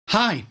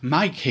Hi,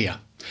 Mike here.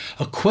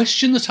 A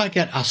question that I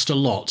get asked a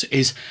lot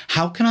is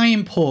how can I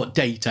import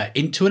data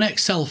into an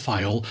Excel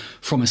file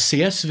from a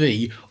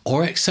CSV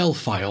or Excel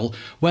file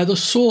where the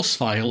source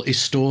file is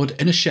stored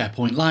in a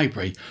SharePoint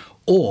library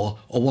or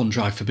a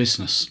OneDrive for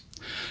Business.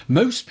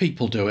 Most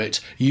people do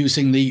it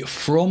using the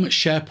From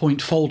SharePoint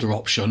Folder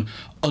option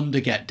under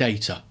Get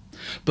Data.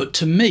 But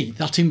to me,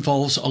 that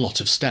involves a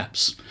lot of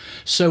steps.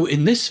 So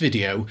in this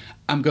video,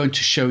 I'm going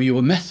to show you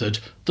a method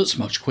that's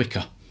much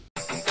quicker.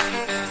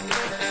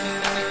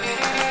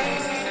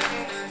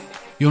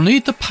 You'll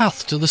need the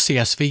path to the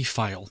CSV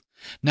file.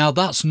 Now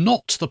that's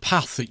not the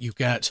path that you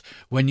get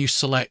when you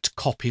select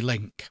Copy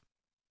Link.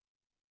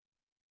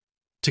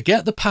 To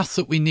get the path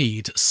that we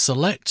need,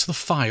 select the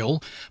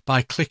file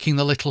by clicking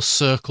the little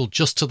circle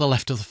just to the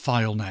left of the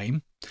file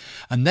name,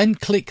 and then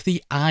click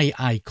the eye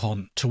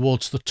icon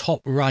towards the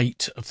top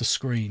right of the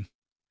screen.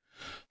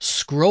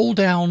 Scroll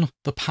down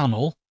the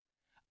panel,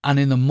 and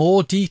in the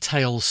More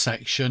Details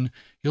section,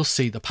 you'll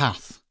see the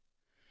path.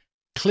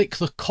 Click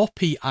the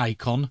copy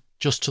icon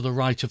just to the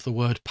right of the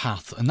word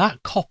path, and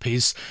that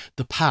copies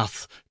the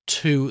path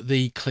to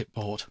the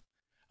clipboard.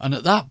 And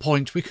at that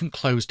point, we can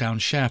close down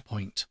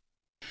SharePoint.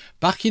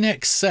 Back in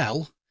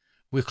Excel,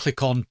 we'll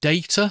click on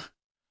Data,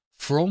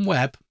 From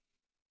Web,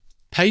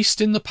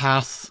 paste in the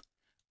path,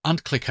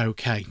 and click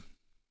OK.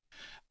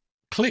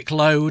 Click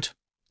Load,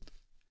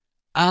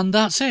 and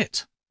that's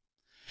it.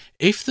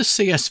 If the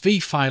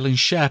CSV file in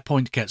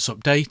SharePoint gets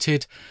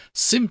updated,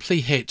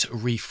 simply hit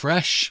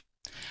Refresh,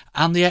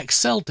 and the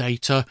Excel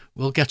data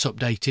will get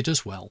updated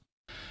as well.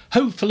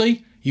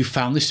 Hopefully you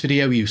found this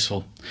video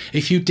useful.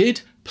 If you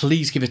did,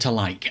 please give it a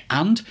like,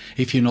 and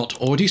if you're not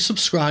already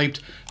subscribed,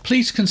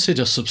 please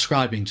consider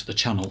subscribing to the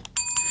channel.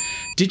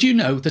 Did you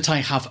know that I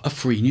have a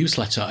free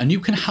newsletter and you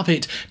can have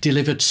it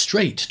delivered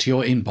straight to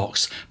your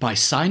inbox by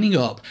signing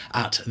up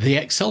at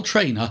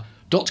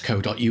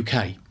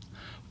theexceltrainer.co.uk.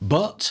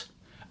 But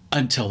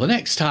until the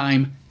next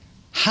time,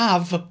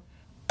 have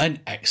an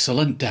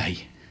excellent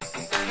day.